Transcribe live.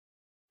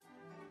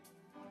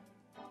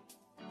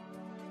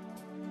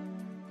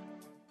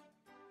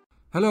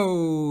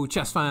Hello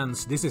chess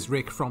fans, this is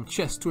Rick from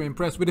Chess to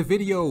Impress with a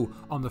video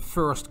on the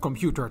first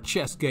computer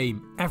chess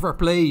game ever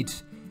played.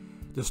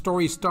 The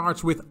story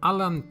starts with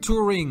Alan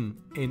Turing,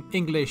 in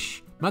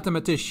English,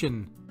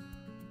 mathematician,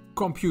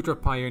 computer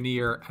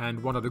pioneer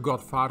and one of the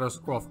godfathers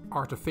of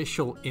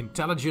artificial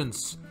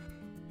intelligence.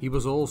 He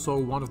was also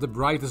one of the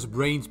brightest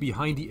brains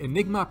behind the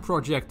Enigma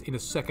project in the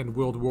Second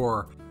World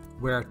War,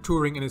 where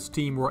Turing and his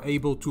team were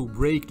able to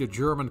break the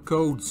German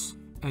codes.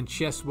 And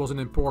chess was an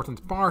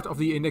important part of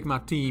the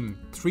Enigma team.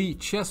 3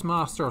 chess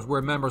masters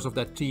were members of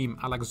that team: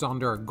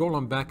 Alexander,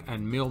 Golombek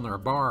and Milner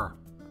Bar.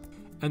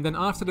 And then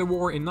after the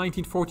war in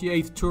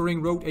 1948,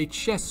 Turing wrote a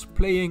chess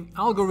playing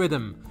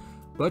algorithm,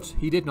 but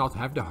he did not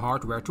have the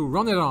hardware to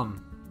run it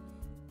on.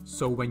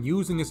 So when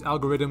using his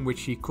algorithm,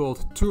 which he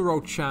called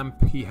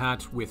Turochamp, he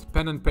had, with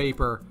pen and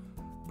paper,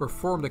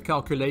 performed the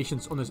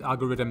calculations on his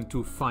algorithm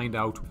to find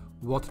out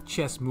what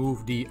chess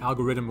move the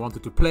algorithm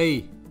wanted to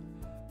play.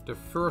 The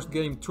first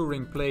game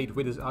Turing played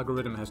with his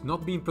algorithm has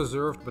not been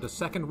preserved, but the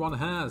second one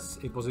has.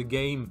 It was a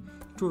game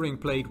Turing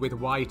played with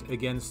white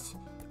against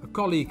a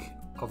colleague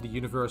of the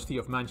University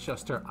of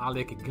Manchester,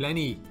 Alec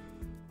Glennie.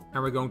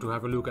 And we're going to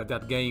have a look at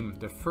that game,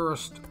 the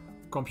first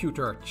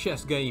computer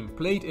chess game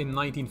played in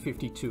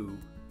 1952.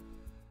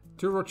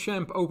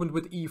 Turochamp opened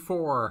with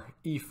e4,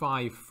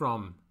 e5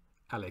 from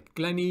Alec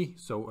Glennie,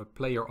 so a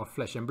player of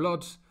flesh and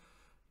blood.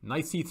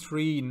 Knight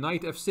c3,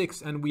 knight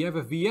f6, and we have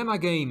a Vienna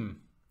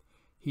game.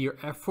 Here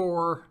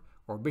f4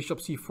 or bishop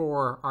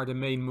c4 are the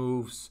main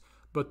moves,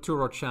 but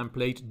Turochamp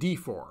played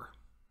d4.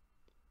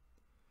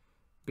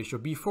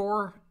 Bishop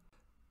b4,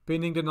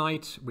 pinning the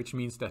knight, which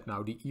means that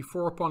now the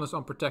e4 pawn is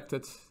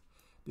unprotected.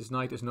 This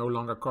knight is no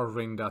longer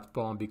covering that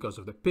pawn because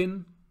of the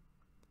pin.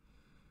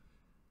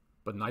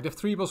 But knight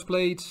f3 was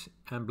played,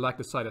 and black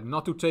decided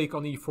not to take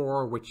on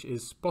e4, which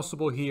is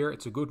possible here,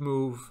 it's a good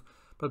move,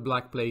 but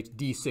black played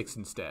d6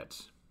 instead.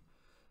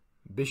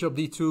 Bishop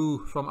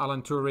d2 from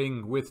Alan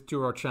Turing with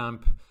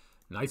Turochamp,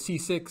 knight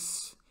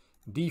c6,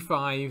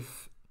 d5,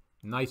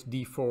 knight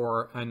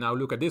d4, and now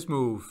look at this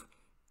move,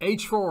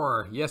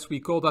 h4, yes, we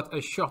call that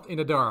a shot in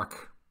the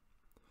dark.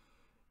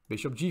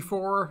 Bishop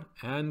g4,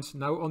 and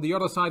now on the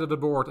other side of the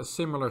board a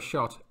similar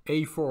shot,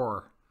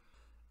 a4.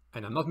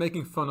 And I'm not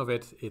making fun of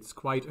it, it's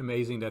quite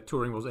amazing that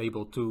Turing was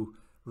able to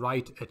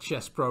write a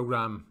chess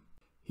program.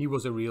 He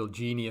was a real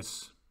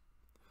genius.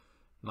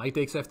 Knight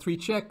takes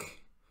f3 check.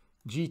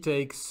 G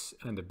takes,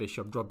 and the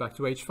bishop dropped back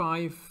to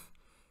h5,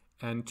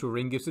 and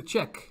Turing gives a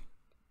check.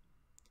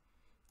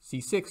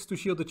 c6 to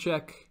shield the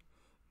check,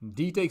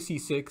 d takes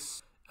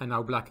c6, and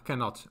now black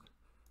cannot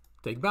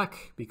take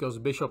back because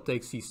bishop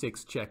takes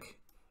c6 check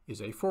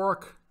is a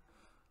fork.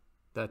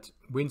 That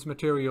wins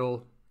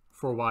material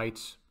for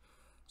white.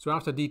 So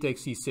after d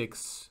takes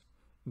c6,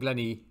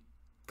 Glennie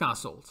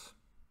castled.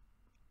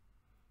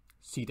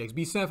 C takes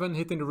b7,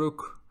 hitting the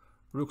rook,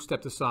 rook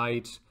stepped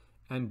aside,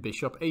 and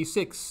bishop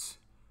a6.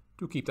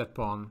 To keep that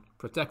pawn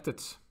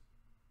protected.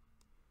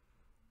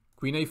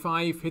 Queen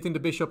a5 hitting the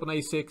bishop on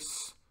a6,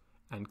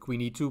 and queen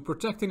e2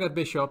 protecting that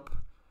bishop,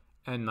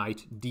 and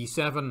knight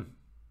d7.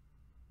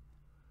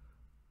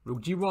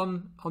 Rook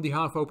g1 on the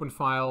half open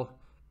file,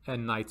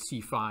 and knight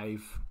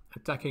c5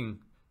 attacking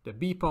the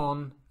b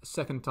pawn a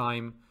second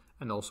time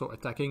and also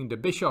attacking the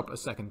bishop a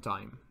second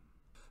time.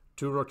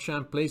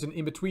 Turochamp plays an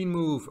in-between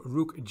move,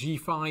 rook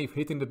g5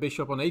 hitting the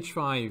bishop on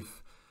h5.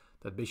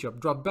 That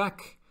bishop dropped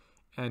back,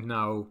 and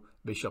now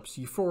bishop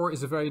c4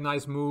 is a very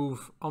nice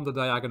move on the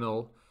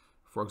diagonal.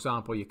 For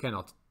example, you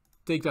cannot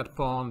take that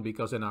pawn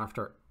because then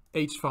after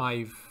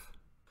h5,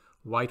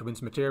 white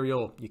wins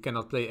material. You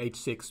cannot play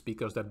h6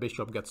 because that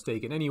bishop gets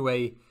taken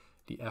anyway.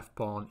 The f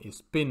pawn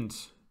is pinned.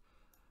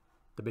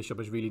 The bishop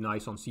is really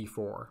nice on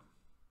c4.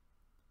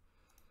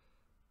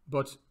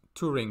 But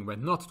Turing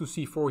went not to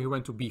c4, he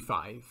went to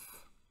b5.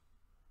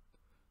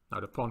 Now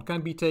the pawn can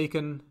be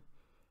taken,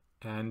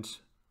 and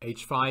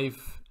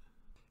h5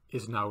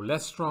 is now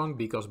less strong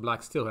because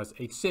black still has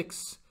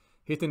h6,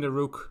 hitting the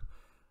rook,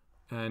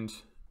 and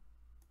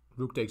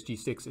rook takes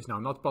g6 is now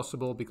not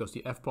possible because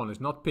the f-pawn is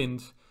not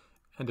pinned,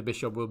 and the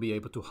bishop will be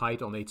able to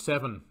hide on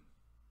h7.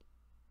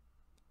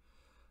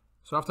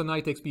 So after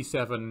knight takes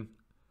b7,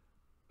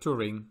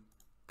 Turing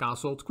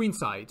castled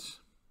queenside.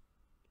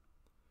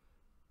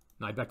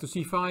 Knight back to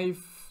c5,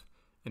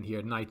 and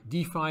here knight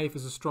d5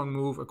 is a strong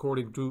move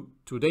according to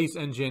today's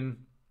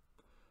engine,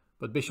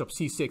 but bishop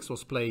c6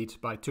 was played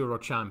by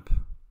Turochamp,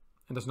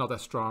 and that's not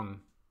as strong.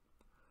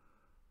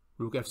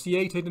 Rook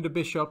fc8 hitting the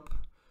bishop,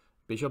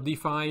 bishop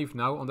d5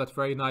 now on that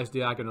very nice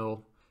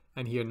diagonal,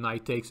 and here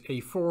knight takes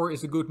a4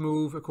 is a good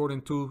move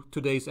according to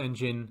today's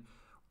engine.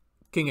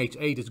 King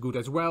h8 is good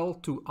as well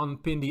to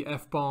unpin the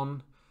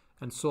f-pawn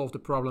and solve the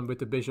problem with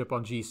the bishop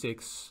on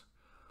g6,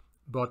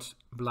 but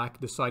black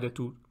decided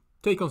to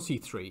take on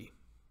c3.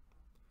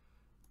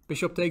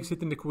 Bishop takes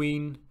hitting the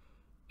queen,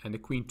 and the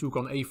queen took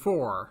on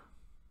a4.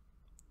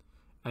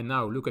 And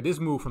now look at this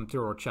move from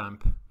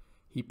Turochamp.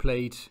 He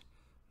played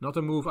not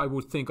a move I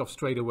would think of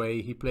straight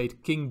away. He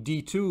played king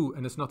d2,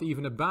 and it's not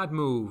even a bad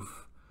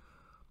move.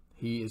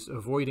 He is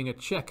avoiding a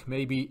check.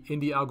 Maybe in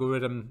the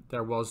algorithm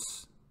there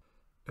was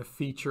a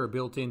feature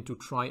built in to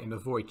try and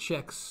avoid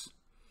checks.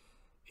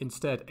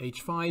 Instead,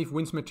 h5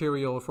 wins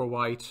material for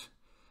white.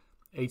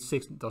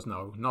 h6 does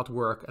not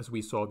work as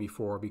we saw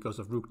before because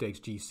of rook takes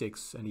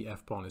g6 and the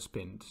f-pawn is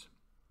pinned.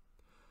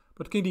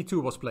 But king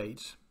d2 was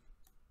played.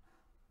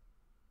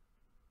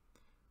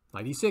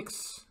 Knight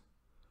e6.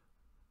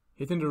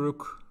 Hitting the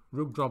rook,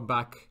 rook drop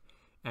back,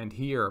 and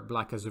here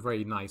black has a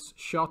very nice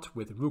shot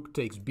with rook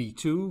takes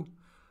b2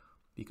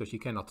 because you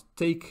cannot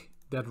take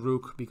that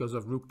rook because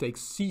of rook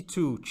takes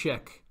c2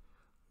 check,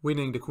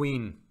 winning the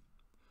queen.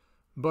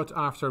 But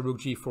after rook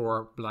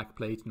g4, black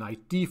played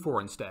knight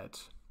d4 instead.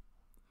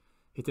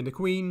 Hitting the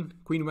queen,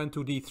 queen went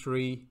to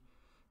d3,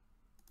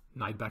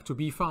 knight back to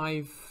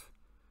b5,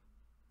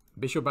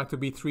 bishop back to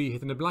b3,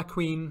 hitting the black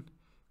queen,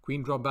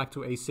 queen drop back to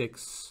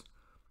a6,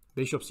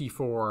 bishop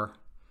c4,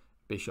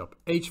 bishop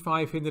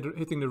h5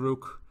 hitting the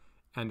rook,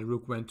 and the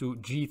rook went to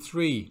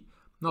g3.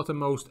 Not the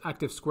most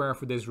active square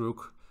for this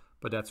rook,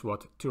 but that's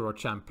what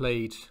Turing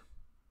played.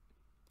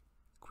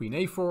 Queen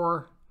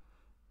a4,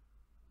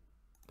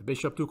 the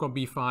bishop took on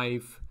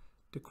b5,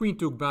 the queen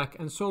took back,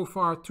 and so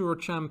far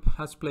Turing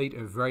has played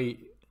a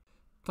very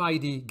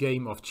tidy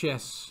game of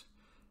chess.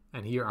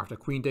 And here after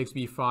queen takes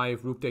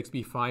b5, rook takes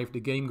b5, the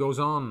game goes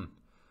on.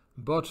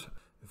 But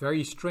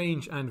very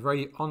strange and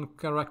very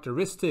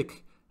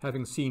uncharacteristic,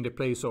 having seen the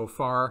play so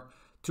far,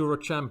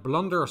 Turing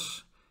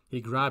blunders.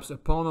 He grabs a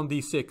pawn on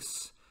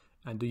d6.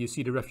 And do you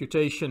see the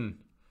refutation?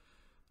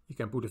 You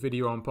can put the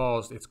video on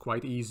pause, it's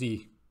quite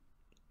easy.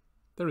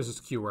 There is a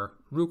skewer,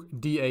 rook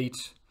d8,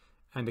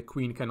 and the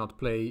queen cannot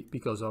play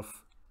because of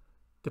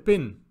the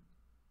pin.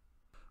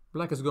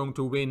 Black is going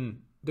to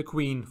win the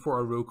queen for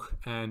a rook,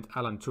 and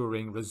Alan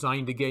Turing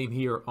resigned the game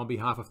here on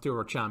behalf of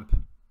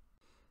Turing.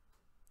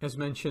 As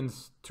mentioned,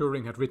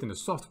 Turing had written the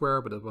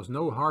software, but there was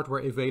no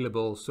hardware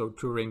available, so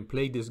Turing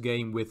played this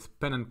game with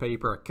pen and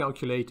paper,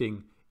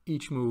 calculating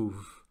each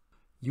move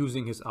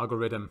using his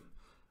algorithm.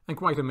 And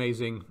quite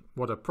amazing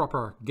what a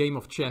proper game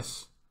of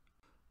chess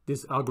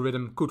this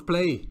algorithm could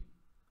play.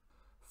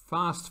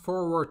 Fast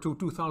forward to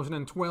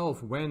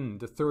 2012 when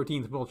the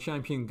 13th world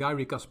champion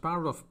Garry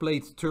Kasparov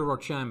played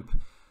Turing.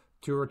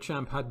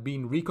 Turing had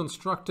been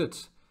reconstructed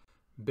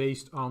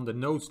based on the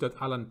notes that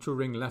Alan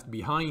Turing left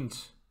behind.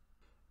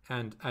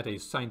 And at a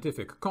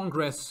scientific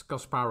congress,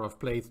 Kasparov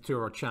played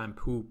Turing,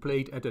 who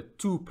played at a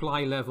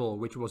 2-ply level,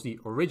 which was the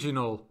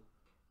original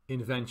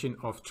invention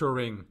of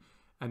Turing.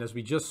 And as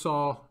we just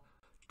saw,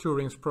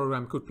 Turing's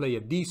program could play a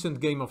decent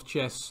game of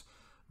chess,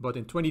 but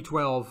in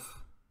 2012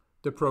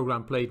 the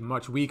program played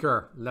much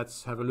weaker.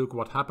 Let's have a look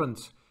what happened.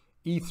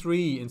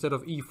 e3 instead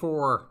of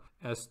e4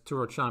 as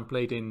Turing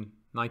played in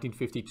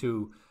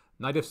 1952.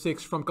 Knight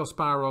f6 from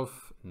Kasparov,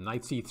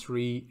 knight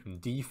c3,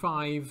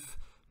 d5,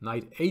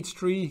 knight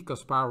h3.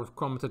 Kasparov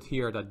commented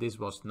here that this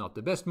was not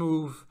the best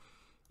move.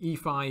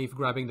 e5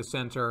 grabbing the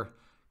center,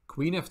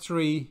 queen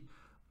f3,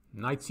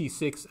 knight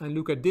c6, and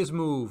look at this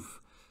move.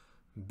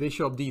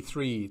 Bishop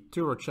d3.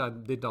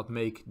 Turing did not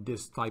make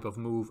this type of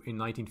move in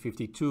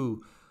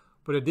 1952,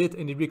 but it did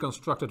in the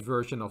reconstructed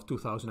version of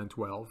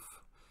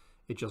 2012.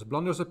 It just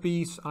blunders a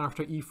piece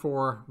after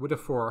e4 with a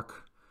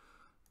fork.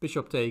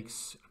 Bishop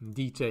takes,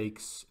 d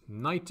takes,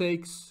 knight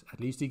takes.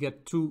 At least you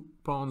get 2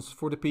 pawns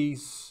for the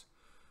piece.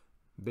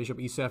 Bishop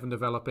e7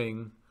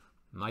 developing.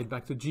 Knight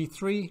back to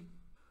g3.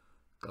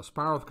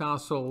 Kasparov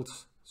castled.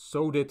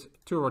 So did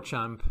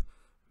Turing.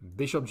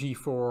 Bishop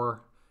g4,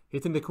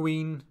 hitting the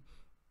queen.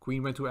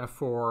 Queen went to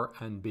f4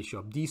 and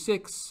bishop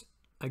d6,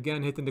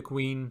 again hitting the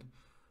queen.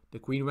 The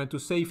queen went to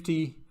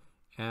safety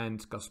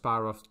and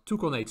Kasparov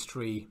took on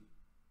h3.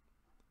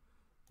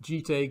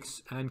 G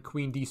takes and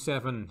queen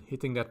d7,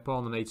 hitting that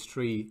pawn on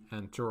h3,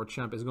 and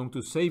Turing is going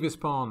to save his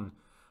pawn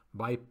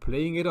by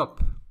playing it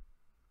up.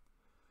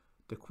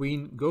 The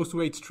queen goes to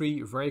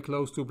h3, very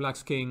close to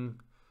black's king.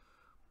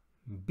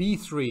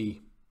 b3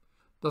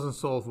 doesn't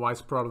solve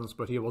white's problems,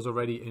 but he was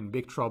already in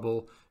big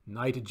trouble.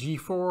 Knight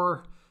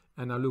g4.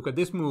 And now look at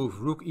this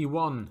move, rook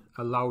e1,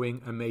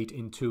 allowing a mate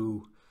in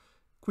 2.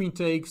 Queen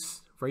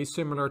takes, very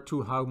similar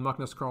to how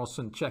Magnus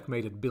Carlsen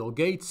checkmated Bill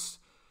Gates.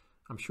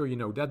 I'm sure you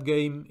know that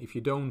game. If you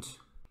don't,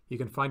 you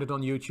can find it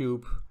on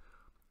YouTube.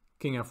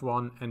 King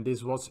f1, and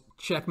this was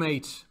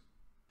checkmate.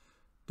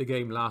 The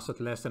game lasted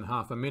less than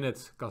half a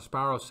minute.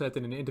 Kasparov said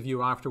in an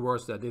interview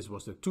afterwards that this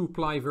was the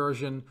 2-ply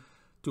version.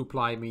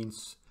 2-ply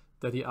means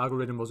that the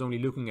algorithm was only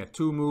looking at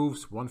 2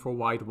 moves, one for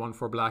white, one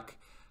for black.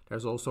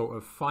 There's also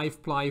a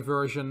 5-ply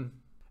version,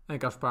 and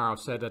Kasparov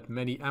said that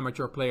many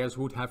amateur players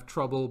would have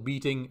trouble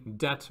beating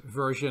that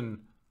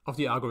version of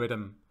the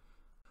algorithm.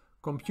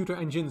 Computer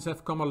engines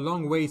have come a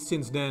long way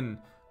since then,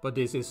 but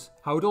this is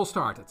how it all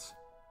started.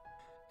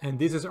 And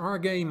this is our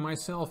game,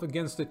 myself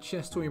against the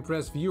Chess to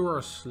Impress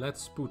viewers.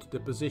 Let's put the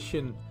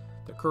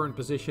current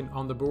position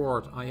on the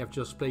board. I have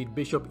just played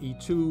bishop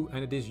e2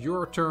 and it is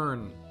your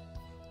turn.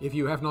 If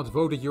you have not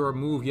voted your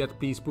move yet,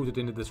 please put it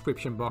in the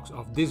description box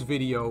of this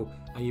video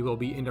and you will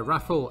be in the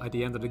raffle. At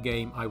the end of the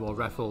game I will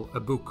raffle a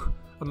book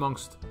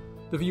amongst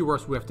the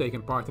viewers who have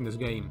taken part in this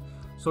game.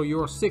 So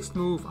your 6th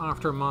move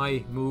after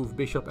my move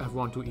bishop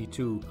f1 to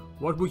e2,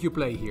 what would you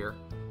play here?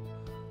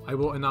 I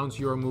will announce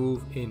your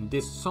move in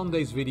this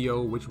Sunday's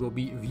video, which will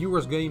be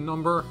viewers game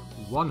number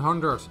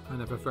 100, and I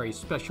have a very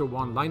special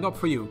one lined up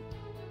for you.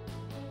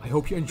 I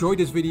hope you enjoyed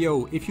this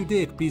video. If you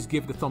did, please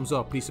give it a thumbs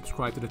up, please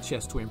subscribe to the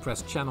Chess to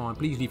Impress channel, and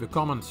please leave a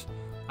comment.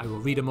 I will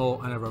read them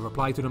all and I will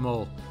reply to them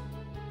all.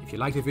 If you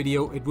liked the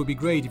video, it would be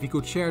great if you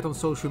could share it on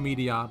social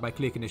media by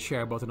clicking the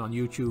share button on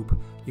YouTube.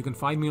 You can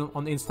find me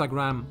on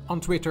Instagram,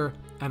 on Twitter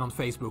and on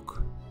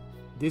Facebook.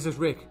 This is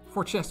Rick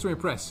for Chess to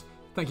Impress.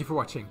 Thank you for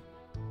watching.